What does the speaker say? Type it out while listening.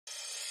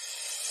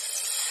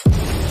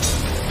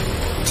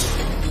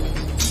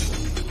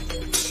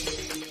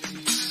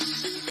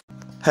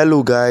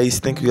Hello guys,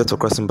 thank you for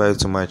crossing by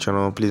to my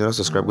channel. Please don't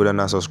subscribe, go down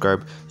and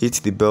subscribe, hit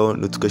the bell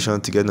notification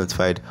to get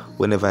notified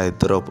whenever I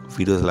drop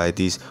videos like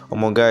this.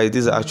 Guys,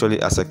 this is actually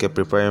Asake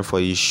preparing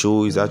for his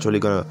show. He's actually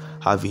gonna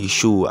have a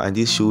show, and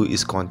this show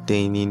is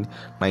containing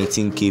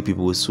 19k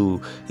people, so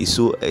he's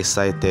so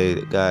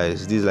excited.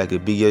 Guys, this is like the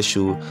biggest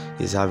show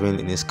he's having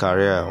in his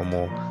career.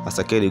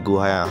 Asake, they go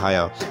higher and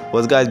higher.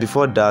 But guys,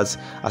 before that,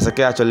 Asake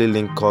actually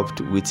linked up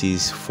with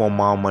his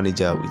former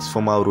manager, with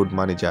former road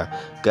manager.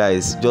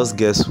 Guys, just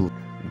guess who?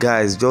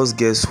 Guys, just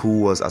guess who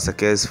was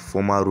Asake's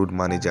former road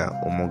manager.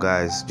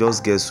 Guys,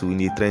 just guess who in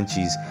the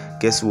trenches.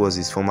 Guess who was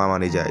his former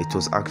manager? It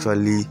was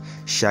actually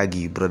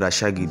Shaggy, brother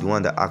Shaggy, the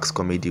one that acts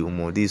comedy.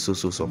 This is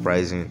so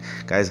surprising.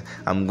 Guys,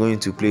 I'm going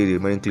to play the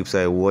remaining clips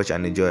I watch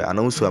and enjoy, and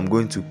also I'm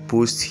going to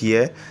post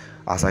here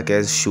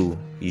Asake's show.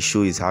 His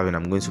show is having.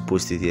 I'm going to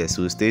post it here,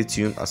 so stay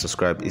tuned and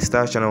subscribe. It's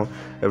Star Channel,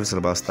 everything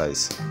about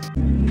styles.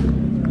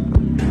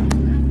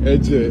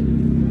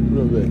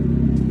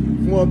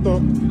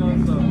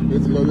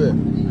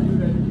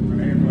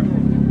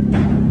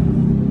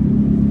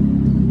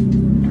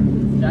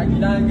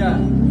 Langa.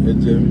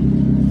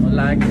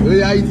 Langa.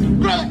 Oya iti.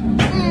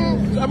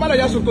 Amala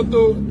ya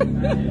Sokoto.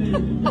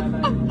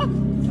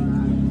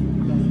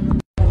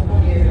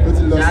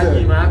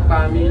 Shaggy máa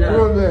pa mí náà.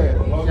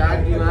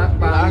 Shaggy máa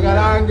pa mí náà.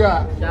 Langa.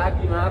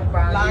 Shaggy máa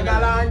pa mí náà.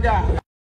 Langa.